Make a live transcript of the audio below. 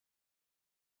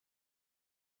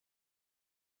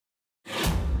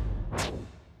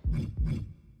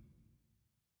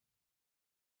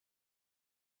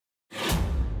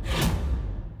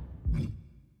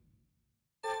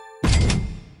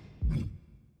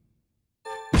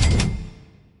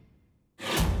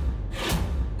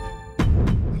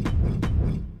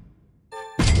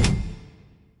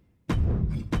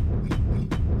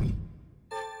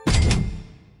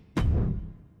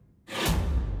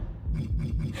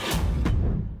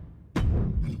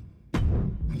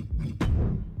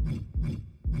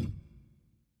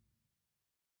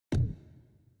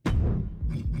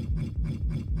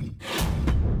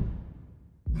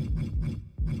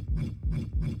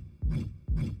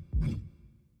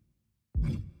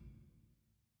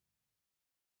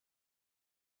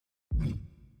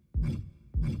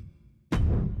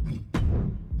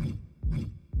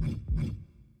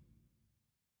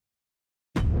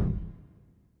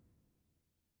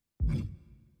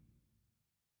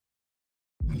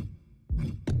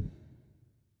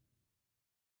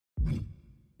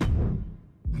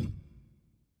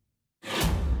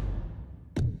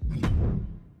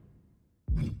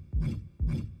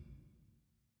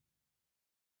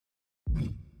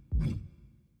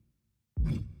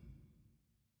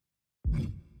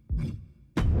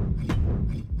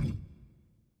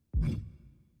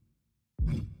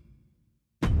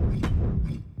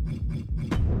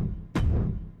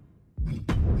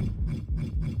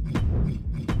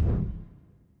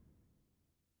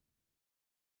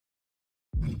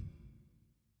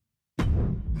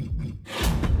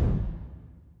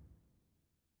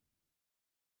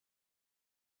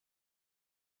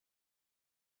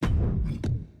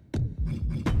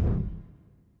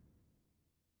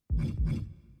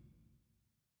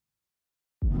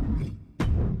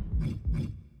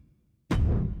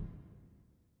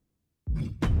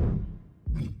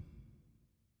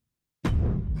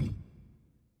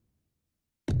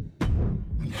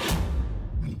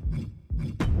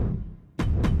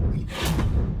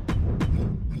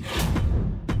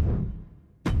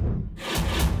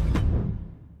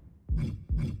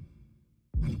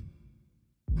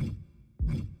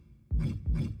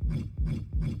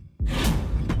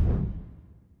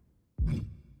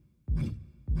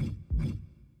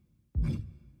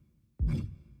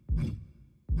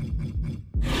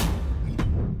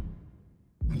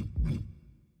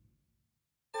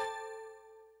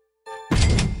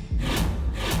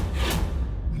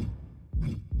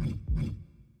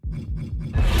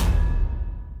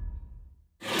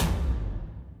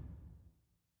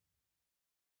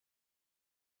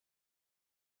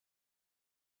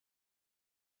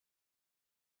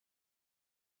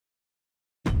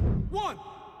1,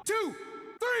 2,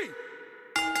 3.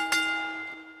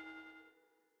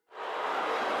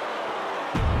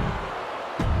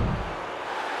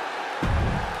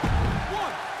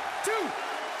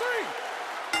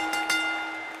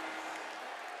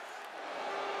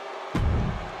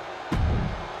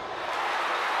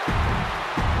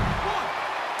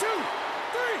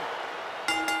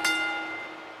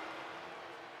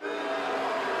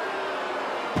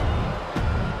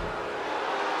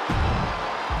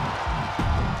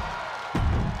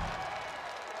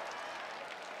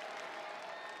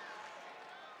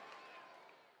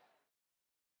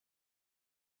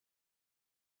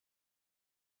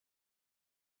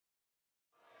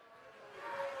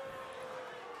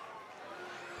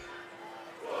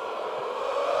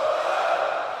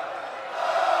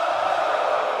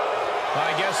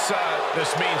 I guess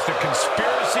this means the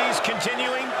conspiracy's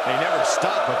continuing. They never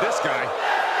stop with this guy.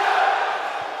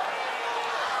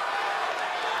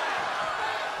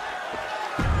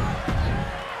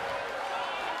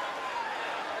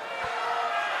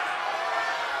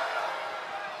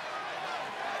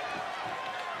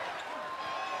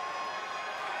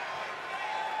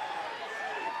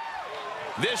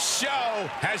 This show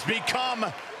has become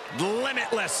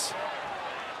limitless.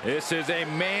 This is a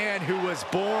man who was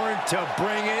born to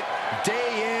bring it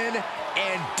day in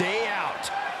and day out.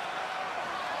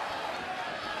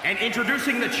 And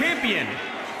introducing the champion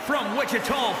from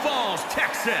Wichita Falls,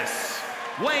 Texas,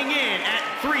 weighing in at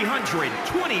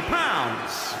 320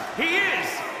 pounds, he is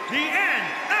the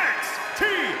NXT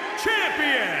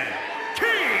champion,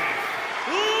 Keith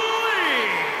Lee.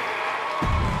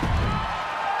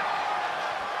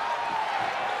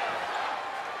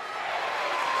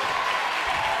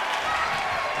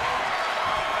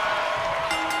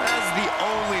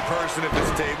 Person at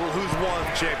this table who's won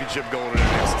championship going to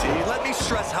NXT. Let me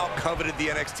stress how coveted the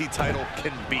NXT title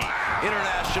can be.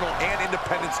 International and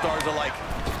independent stars alike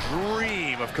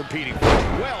dream of competing for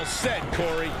it. Well said,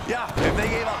 Corey. Yeah, if they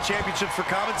gave out championships for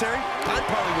commentary, I'd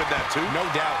probably win that too. No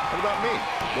doubt. What about me?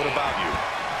 What about you?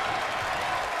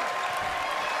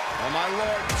 Oh, my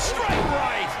Lord. Strike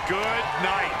right. Good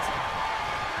night.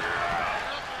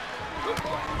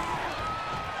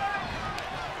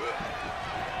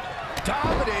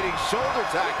 Dominating shoulder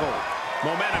tackle.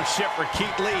 Momentum shift for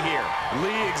Keith Lee here.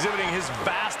 Lee exhibiting his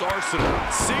vast arsenal.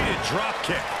 Seated drop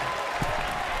kick.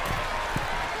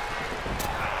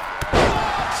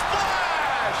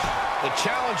 Splash! The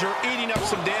challenger eating up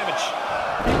some damage.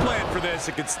 He planned for this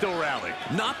and can still rally.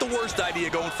 Not the worst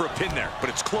idea going for a pin there, but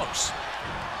it's close.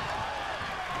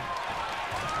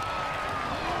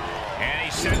 And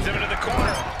he sends him into the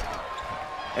corner.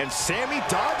 And Sammy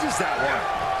dodges that one.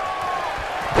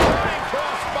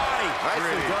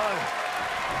 Nicely done.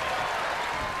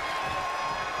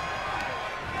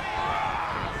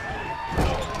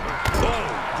 Oh,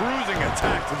 bruising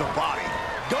attack to the body.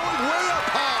 Going way up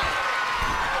high.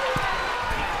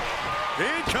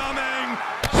 Incoming.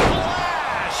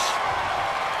 Splash.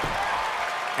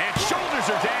 And shoulders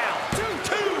are down.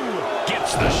 2-2.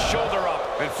 Gets the shoulder up.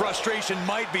 And frustration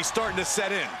might be starting to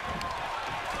set in.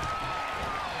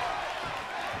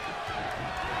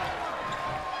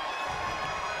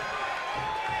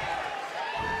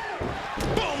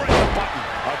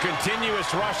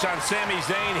 Continuous rush on Sami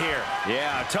Zayn here.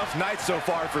 Yeah, tough night so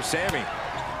far for Sami.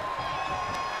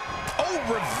 Oh,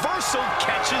 reversal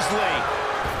catches Lee.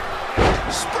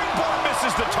 Springboard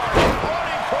misses the target.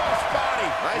 Running cross body.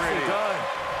 Nicely done.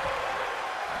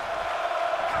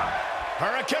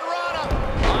 Hurricane Rana.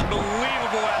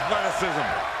 Unbelievable athleticism.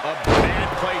 A bad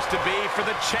place to be for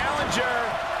the challenger.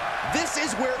 This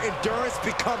is where endurance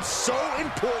becomes so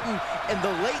important in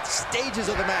the late stages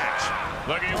of the match.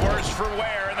 Looking worse for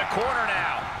wear in the corner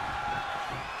now.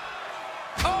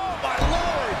 Oh, my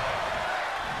Lord!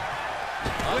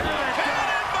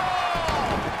 Cannonball!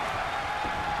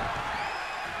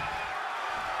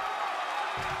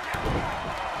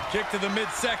 Kick to the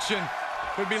midsection.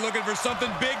 Could be looking for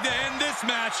something big to end this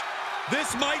match.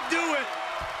 This might do it.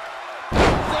 From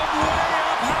way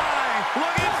up high.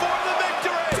 Looking for the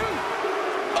victory.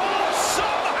 Oh,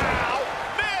 somehow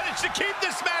managed to keep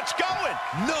this match going.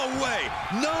 No way.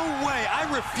 No way. I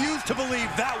refuse to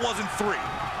believe that wasn't 3.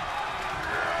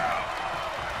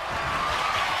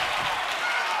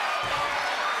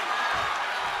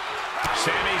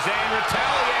 Sami Zayn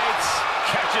retaliates.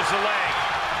 Catches the leg.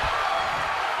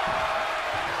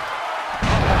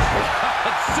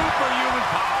 Superhuman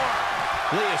power.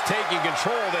 Lee is taking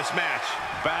control of this match.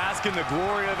 Bask in the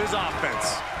glory of his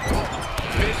offense.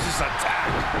 Vicious attack.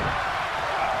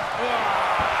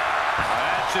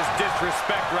 That's just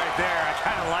disrespect right there. I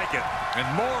kind of like it. And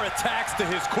more attacks to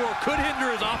his core could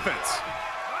hinder his offense.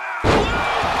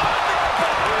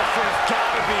 This has got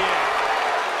to be it.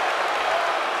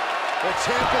 The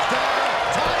champ is down.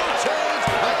 Title change.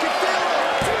 I can feel it.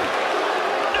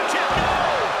 The champ, no!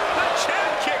 The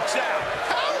champ kicks out.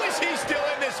 How is he still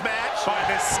in this match? By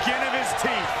the skin of his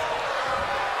teeth.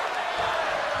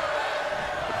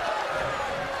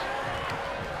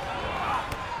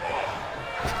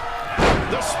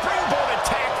 The springboard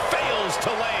attack fails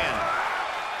to land.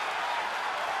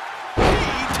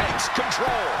 He takes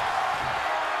control.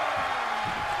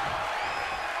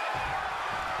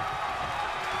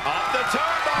 Up the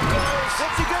turnbuckles.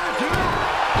 What's he gonna do?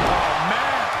 Oh,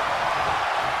 man.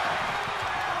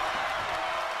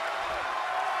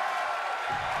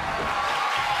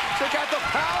 Check out the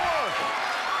power.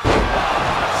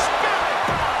 Spirit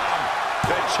bomb.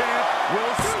 The champ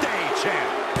will stay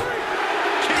champ.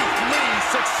 Keith Lee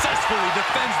successfully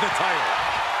defends the title.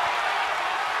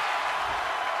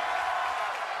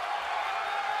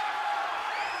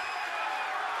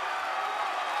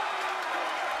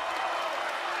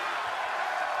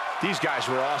 These guys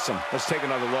were awesome. Let's take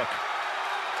another look.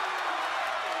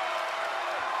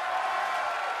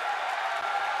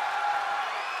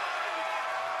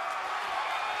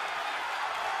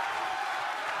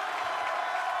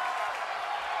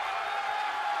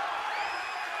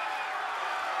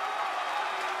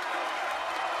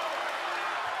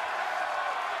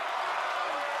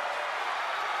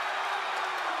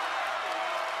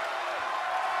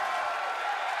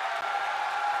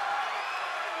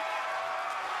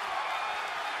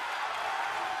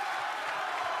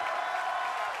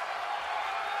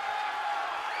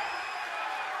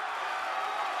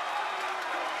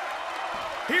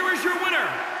 Here is your winner,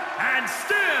 and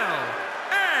still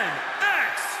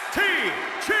NXT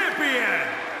Champion,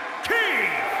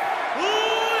 Keith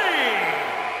Lee.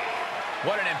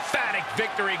 What an emphatic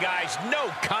victory, guys.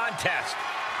 No contest.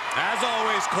 As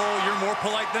always, Cole, you're more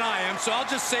polite than I am, so I'll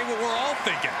just say what we're all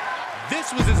thinking.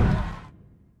 This was his...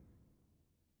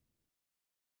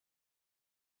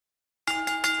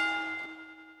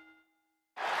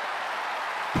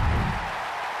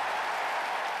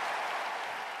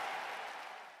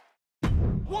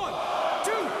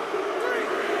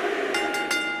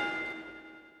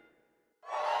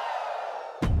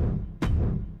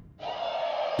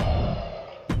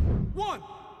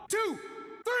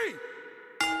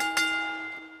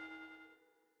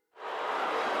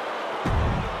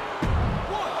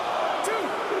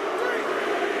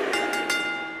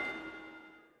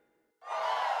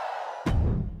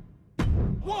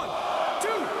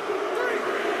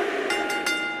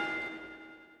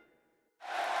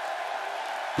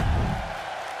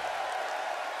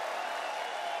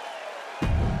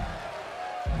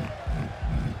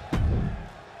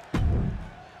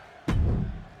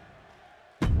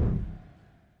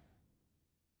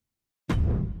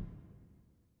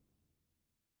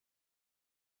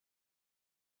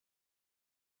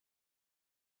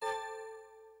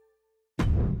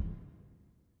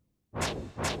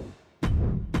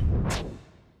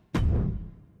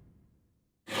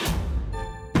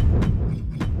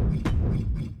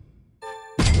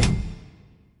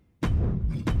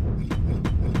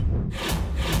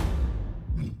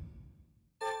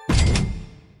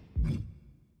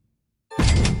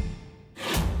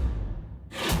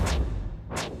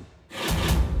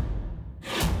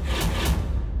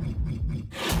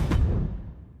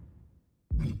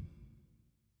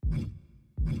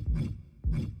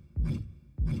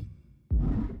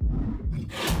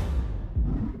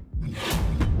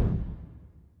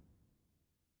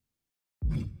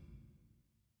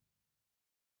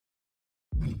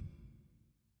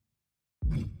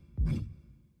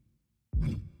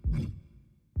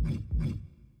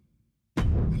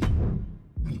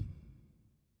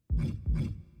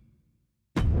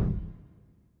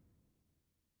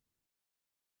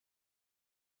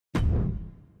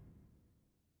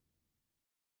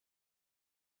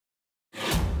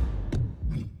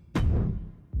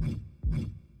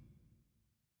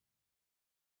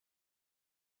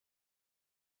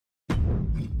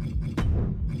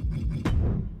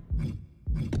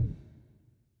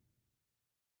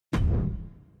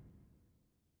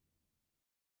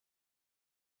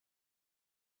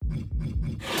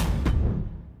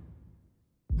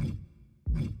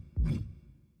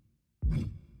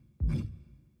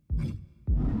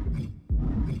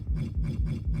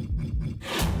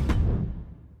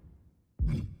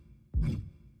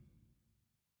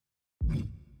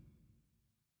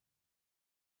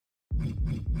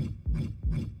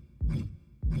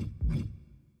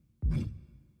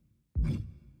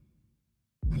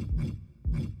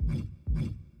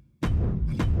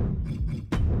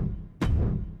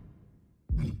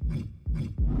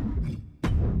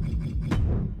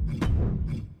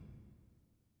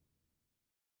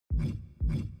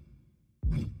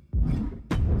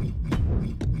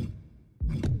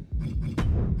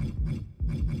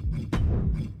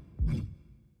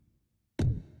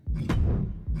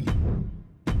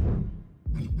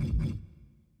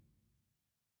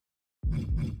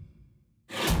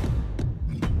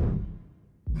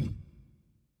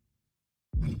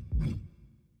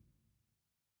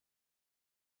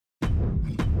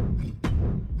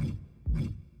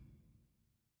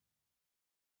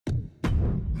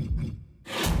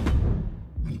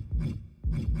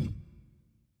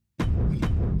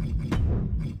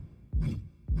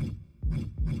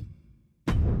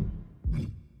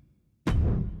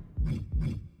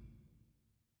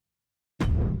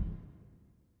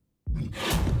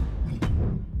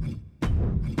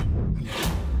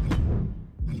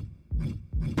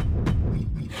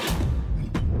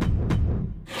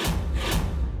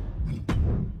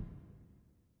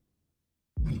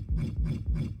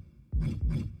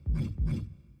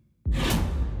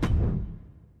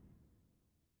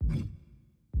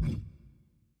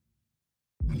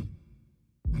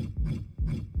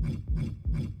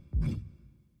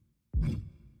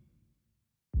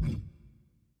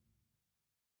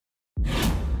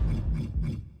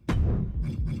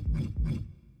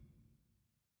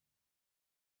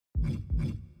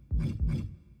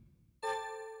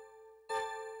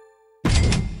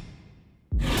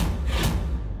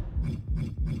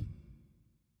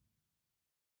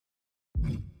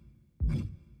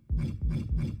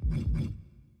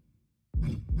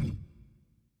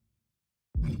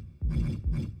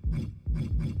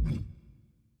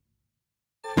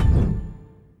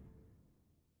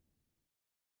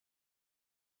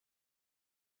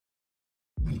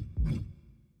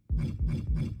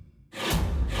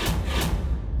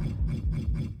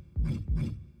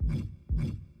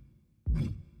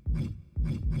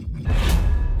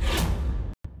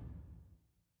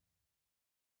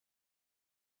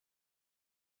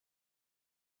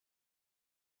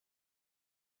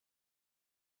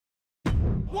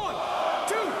 1,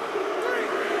 2, 3.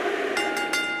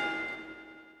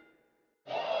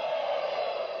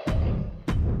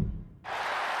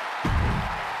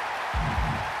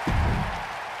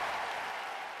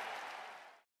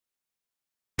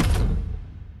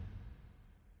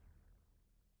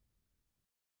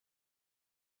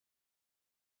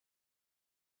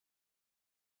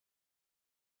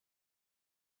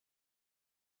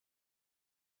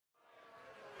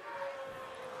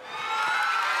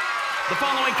 The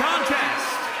following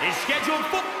contest is scheduled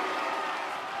for...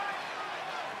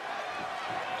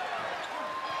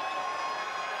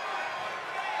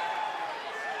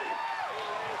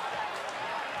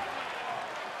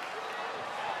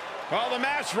 Well, the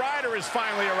masked rider has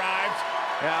finally arrived.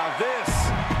 Now this...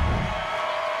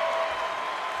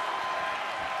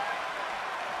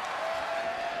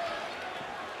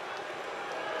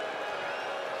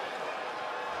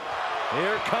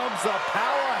 Here comes the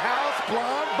powerhouse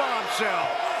blonde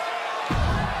bombshell.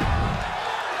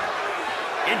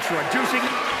 Introducing...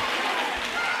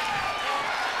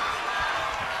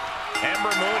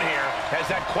 Ember Moon here has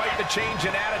had quite the change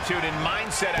in attitude and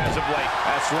mindset as of late.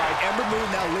 That's right. Ember Moon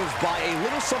now lives by a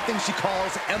little something she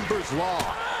calls Ember's Law.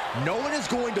 No one is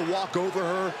going to walk over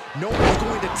her. No one is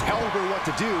going to tell her what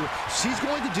to do. She's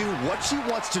going to do what she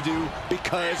wants to do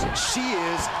because she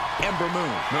is Ember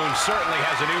Moon. Moon certainly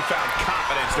has a newfound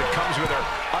confidence that comes with her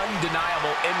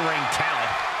undeniable in-ring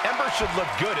talent. Ember should look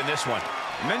good in this one.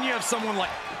 And then you have someone like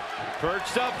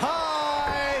perched up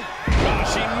high. Oh,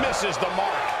 she misses the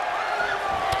mark.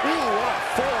 Ooh, what a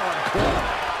forearm club.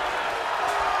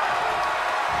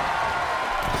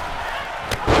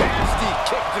 Nasty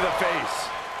kick to the face.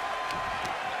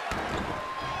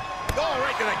 Oh,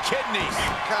 right to the kidneys.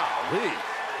 Golly.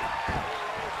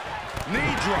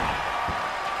 Knee drop.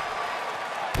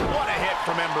 What a hit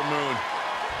from Ember Moon.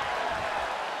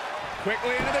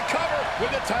 Quickly into the cover with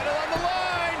the title on the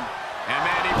line. And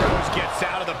Mandy Rose gets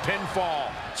out of the pinfall.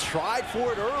 Tried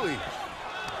for it early.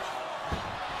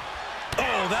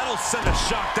 Oh, that'll send a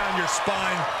shock down your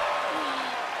spine.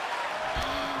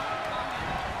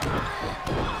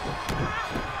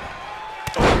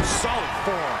 Oh, solid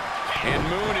form. And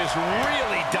Moon is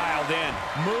really dialed in.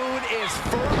 Moon is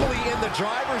firmly in the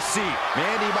driver's seat.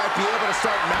 Mandy might be able to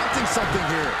start mounting something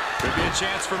here. Could be a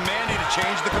chance for Mandy to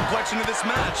change the complexion of this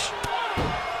match.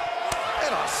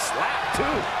 And a slap,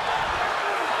 too.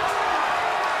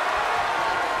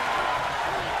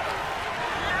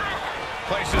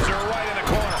 Places her right in the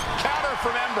corner. Counter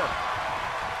from Ember.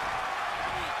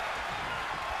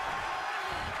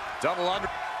 Double under.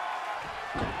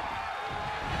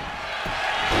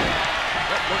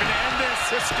 We're going to end this.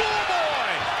 The schoolboy.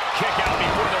 Kick out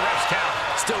before the ref's count.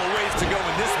 Still a ways to go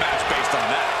in this match based on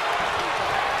that.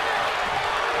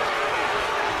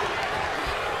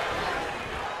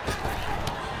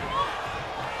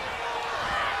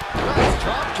 Nice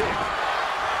drop kick.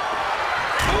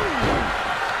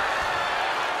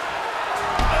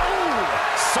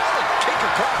 Solid kick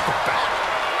across the back.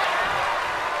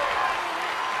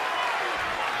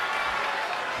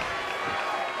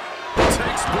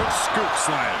 Textbook scoop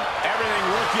slam. Everything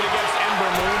working against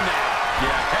Ember Moon now.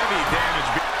 Yeah, heavy damage.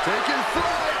 Taking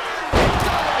flight.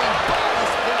 Diving body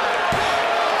splash.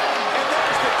 And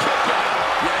there's the kick out.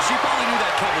 Yeah, she probably knew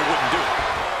that cover wouldn't do it.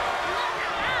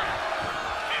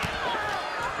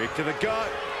 Kick to the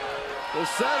gut. The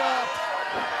setup.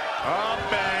 Up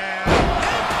and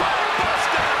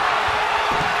buster.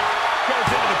 Goes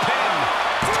into the pin.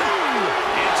 2.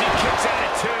 And she kicks out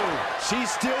at 2. She's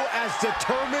still as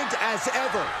determined as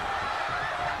ever.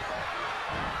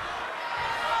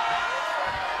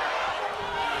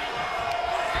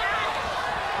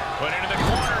 Put into the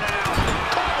corner now.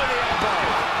 Caught with the elbow.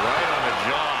 Right on the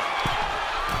jaw.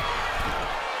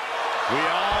 We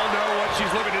all know what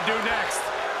she's looking to do next.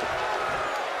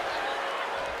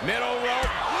 Middle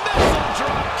rope. Missile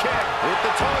drop kick. Hit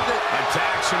the target.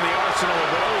 Attacks from the arsenal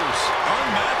of Rose.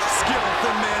 Unmatched skill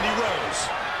from Mandy Rose.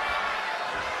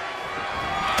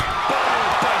 Boom.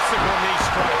 Bicycle knee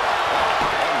strike.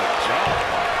 On the jaw.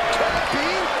 Can it be?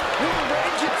 Will the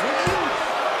rage continue?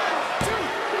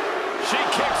 She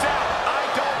kicks out. I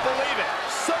don't believe it.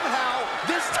 Somehow,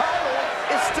 this title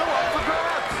is still up for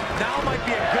grabs. Now might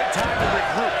be a good time to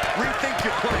regroup. Rethink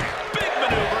your plan. Big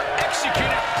maneuver.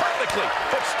 Executed perfectly.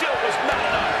 But still was not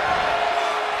enough.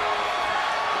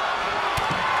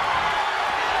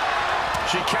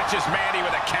 She catches Mandy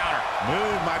with a counter.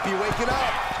 Moon might be waking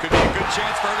up. Could be a good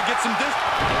chance for her to get some distance.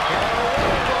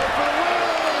 Go for the win.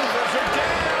 Push her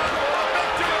down for a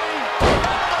victory.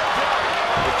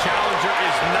 The challenger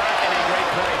is not in a great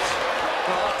place.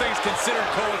 Well, all things considered,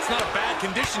 Cole, it's not a bad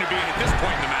condition to be in at this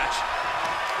point in the match.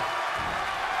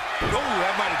 Oh,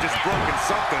 that might have just broken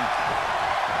something.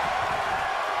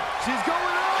 She's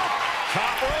going up.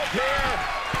 Top rope here.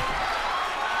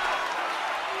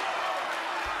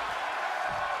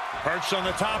 Perched on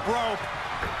the top rope.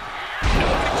 No,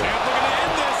 the champ looking to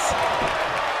end this.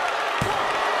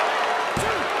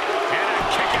 And a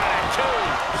kick out at 2.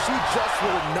 She just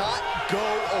will not go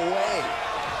away.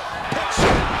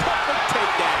 Picture perfect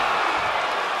takedown.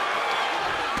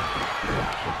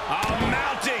 Oh,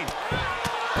 mounting.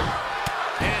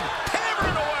 And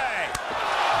hammering away.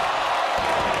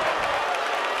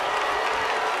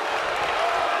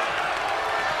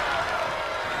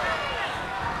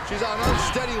 She's on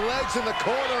unsteady legs in the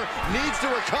corner. Needs to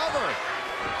recover.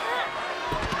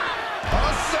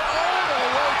 All the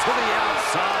way to the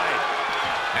outside.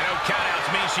 And no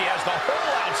countouts mean she has the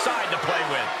whole outside to play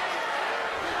with.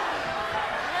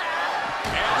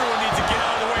 Everyone needs to get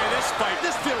out of the way of this fight.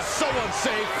 This feels so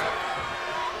unsafe.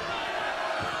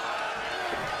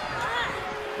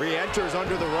 Re-enters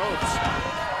under the ropes.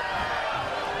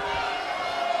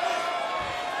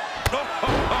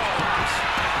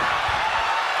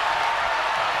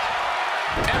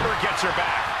 Ember gets her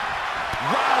back.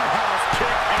 Roundhouse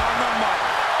kick on the mark.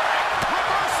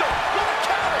 Reversal. What a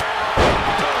counter.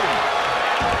 Boom.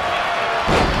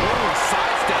 Boom,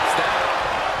 sidesteps that.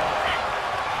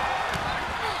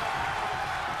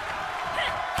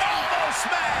 Elbow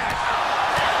smash.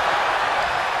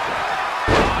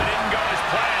 Oh, didn't go as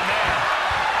planned there.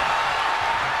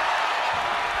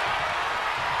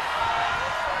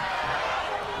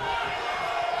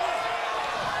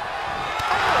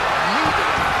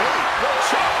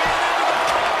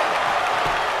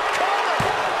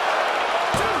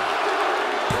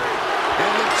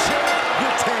 And the champ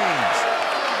retains.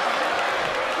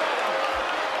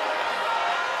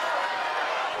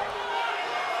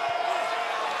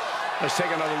 Let's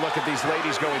take another look at these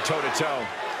ladies going toe-to-toe.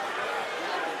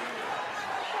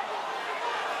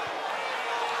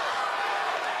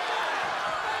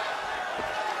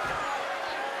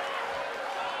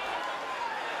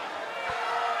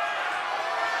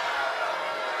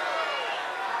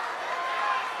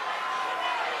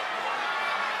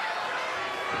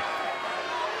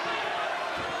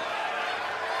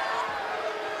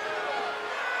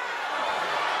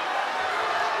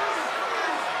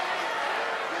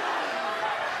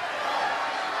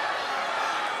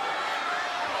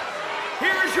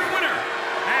 Here's your winner,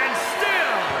 and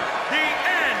still the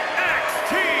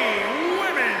NXT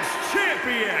Women's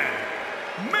Champion,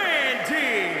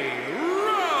 Mandy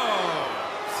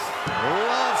Rose.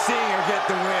 Love seeing her get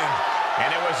the win.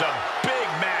 And it was a big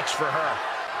match for her.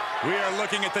 We are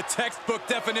looking at the textbook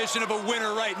definition of a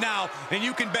winner right now, and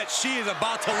you can bet she is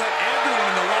about to let everyone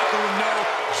in the locker room know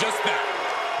just that.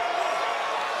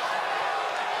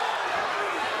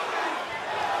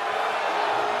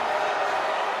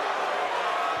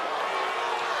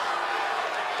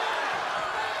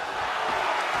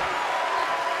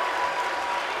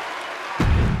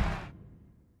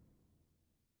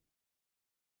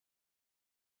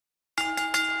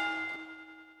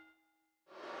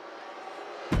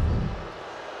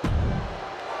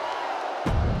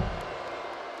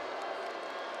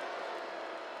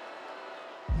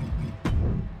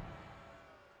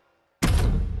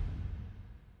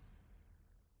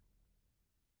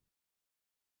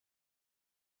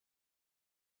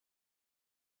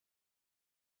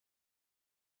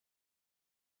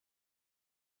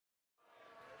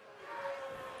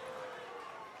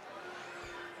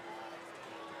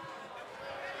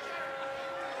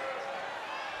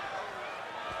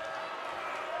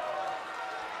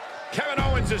 Kevin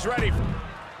Owens is ready.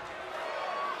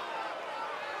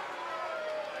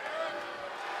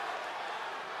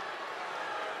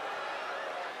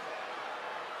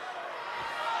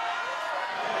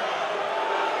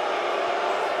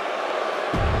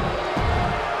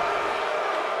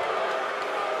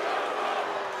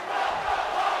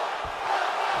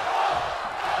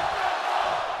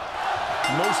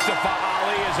 Mustafa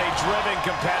Ali is a driven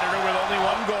competitor with only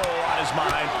one goal on his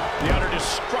mind: the utter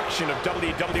destruction of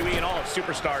WWE and all its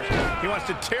superstars. He wants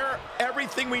to tear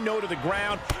everything we know to the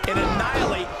ground and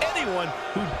annihilate anyone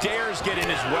who dares get in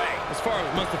his way. As far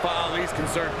as Mustafa Ali is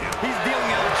concerned, he's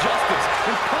dealing out justice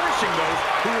and punishing those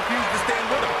who refuse to stand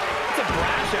with him. It's a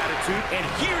brash attitude, And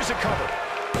here's a cover.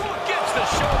 Gets the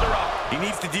shoulder up. he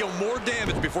needs to deal more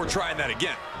damage before trying that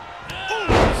again.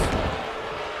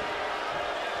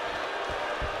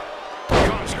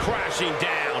 Comes crashing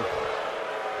down.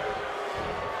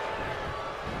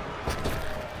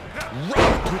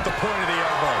 Rocked with the point of the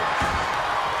elbow.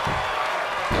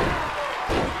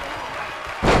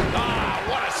 Ah,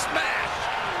 what a smash.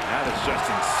 That is just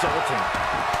insulting.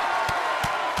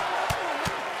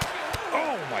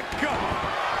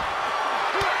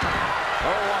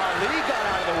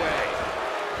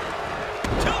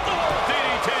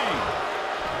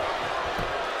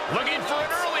 for an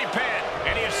early pin,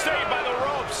 and he is saved by the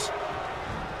ropes.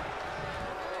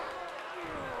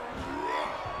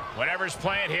 Whatever's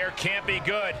playing here can't be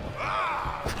good.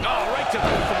 Oh, right to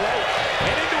the throat.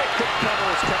 And into a quick cover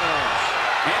is Kevin Owens.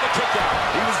 And a kick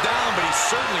out. He was down, but he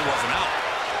certainly wasn't out.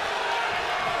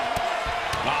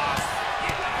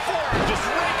 Forearm just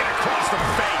raking across the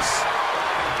face.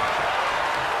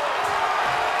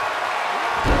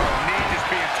 Knee just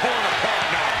being torn apart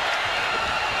now.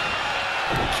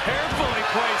 Carefully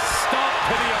placed stomp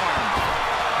to the arm.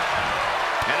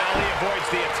 And Ali avoids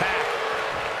the attack.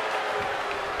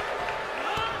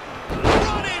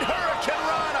 Running Hurricane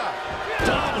Rana.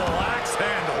 Double axe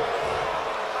handle.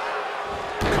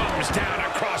 Comes down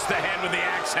across the head with the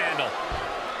axe handle.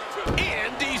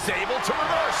 And he's able to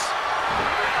reverse.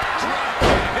 Drop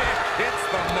kick hits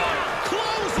the mark.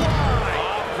 Clothesline.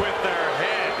 Off with their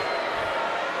head.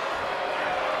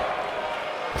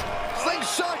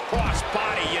 Slingshot. Cross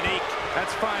body unique.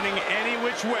 That's finding any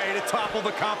which way to topple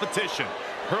the competition.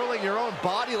 Hurling your own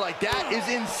body like that is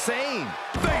insane.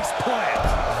 Face plant.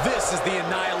 This is the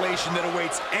annihilation that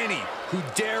awaits any who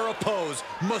dare oppose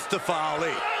Mustafa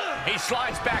Ali. He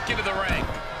slides back into the ring.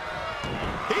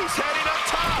 He's heading up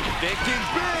top. Thinking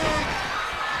big.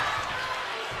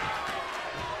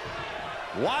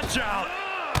 Watch out.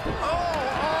 Oh,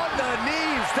 on the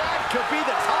knees. That could be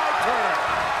the tide turner.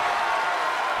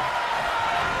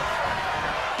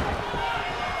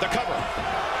 The cover.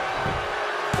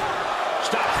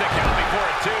 Stops the count before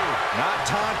a 2. Not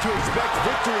time to expect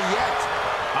victory yet.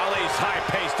 Ali's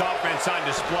high-paced offense on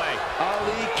display.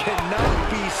 Ali cannot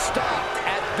be stopped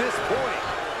at this point.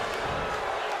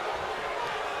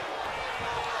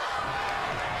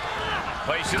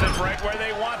 Placing them right where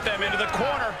they want them, into the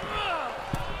corner.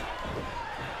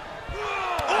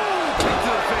 Oh, kick to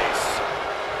the face.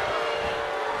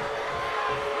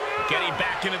 Getting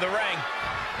back into the ring.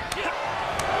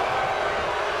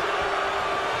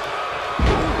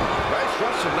 Nice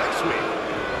Russian leg sweep.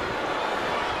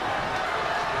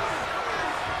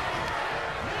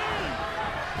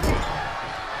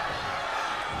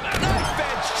 Knife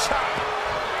edge chop.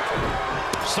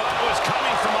 Saw it was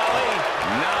coming from Ali.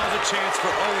 Now's a chance for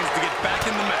Owens to get back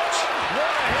in the match.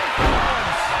 What a hit for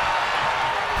Owens.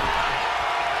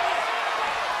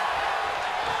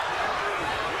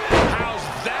 How's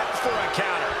that for a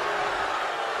counter?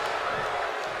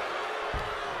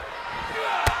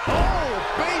 Oh,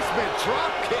 basement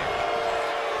drop kick.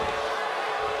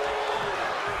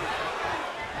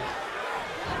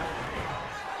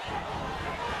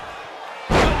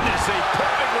 Goodness, a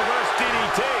perfect reverse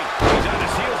DDT. He's on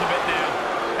his heels a bit now.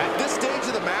 At this stage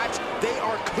of the match, they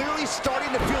are clearly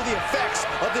starting to feel the effects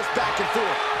of this back and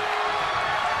forth.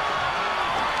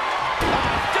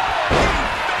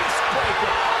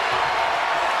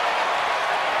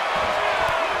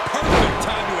 Perfect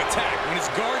time to attack when his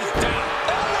guard is down.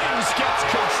 Owens gets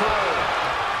control.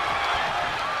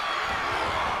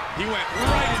 He went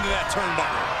right into that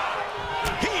turnbuckle.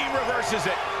 He reverses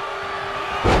it.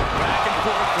 Back and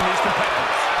forth from these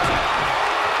competitors.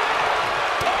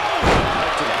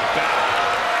 Right to the back.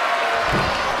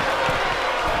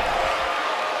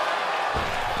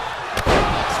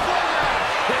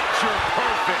 Picture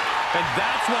perfect. And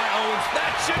that's why Owens...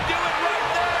 That should do it right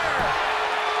there.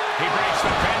 He breaks the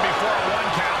pin before a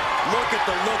 1 count. Look at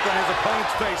the look on his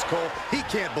opponent's face, Cole. He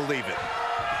can't believe it.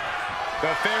 The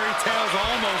fairy tale's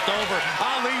almost over.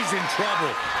 Ali's in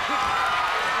trouble.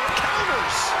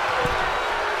 Counters.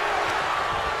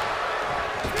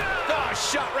 Oh,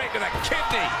 shot right to the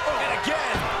kidney. And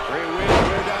again. Great way to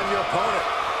wear down your opponent.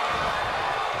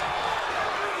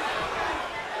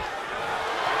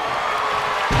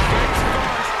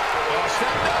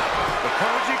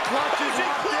 Koji clutches it.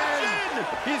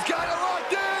 He's got it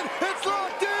locked in. It's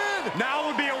locked in. Now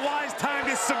would be a wise time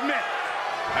to submit.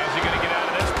 How's he going to get out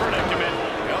of this predicament?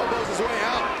 He elbows his way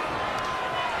out.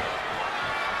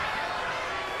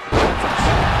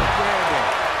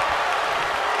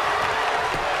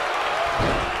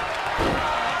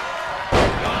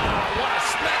 What a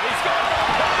smack. He's going for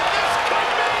a pin. This could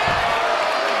be it.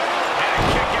 And a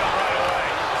kick out right away.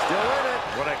 Still in it.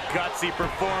 What a gutsy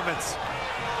performance.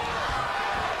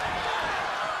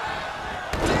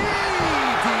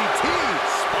 DDT.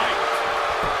 Spike.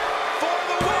 For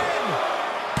the win.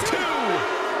 2.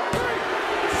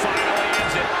 Finally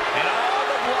ends it. And all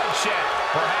the bloodshed.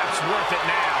 Perhaps worth it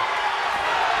now.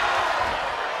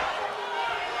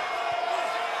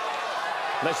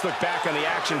 Let's look back on the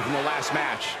action from the last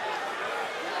match.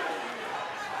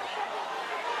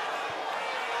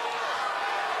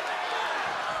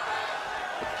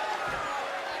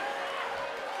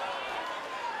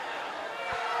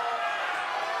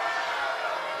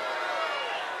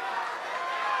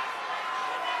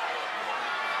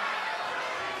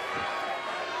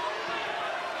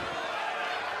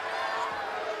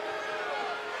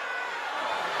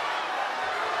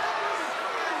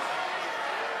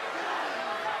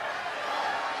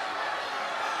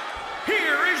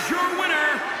 here is your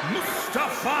winner,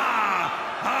 Mustafa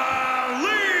Ali!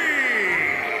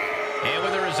 And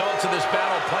with the results of this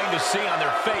battle plain to see on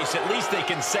their face, at least they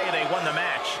can say they won the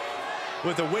match.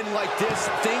 With a win like this,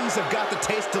 things have got to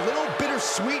taste a little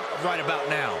bittersweet right about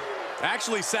now.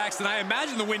 Actually, Saxton, I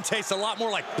imagine the win tastes a lot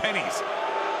more like pennies.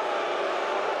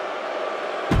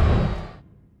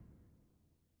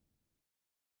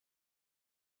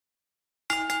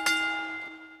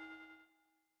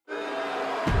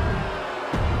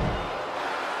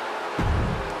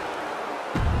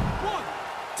 One,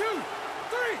 two,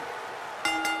 three.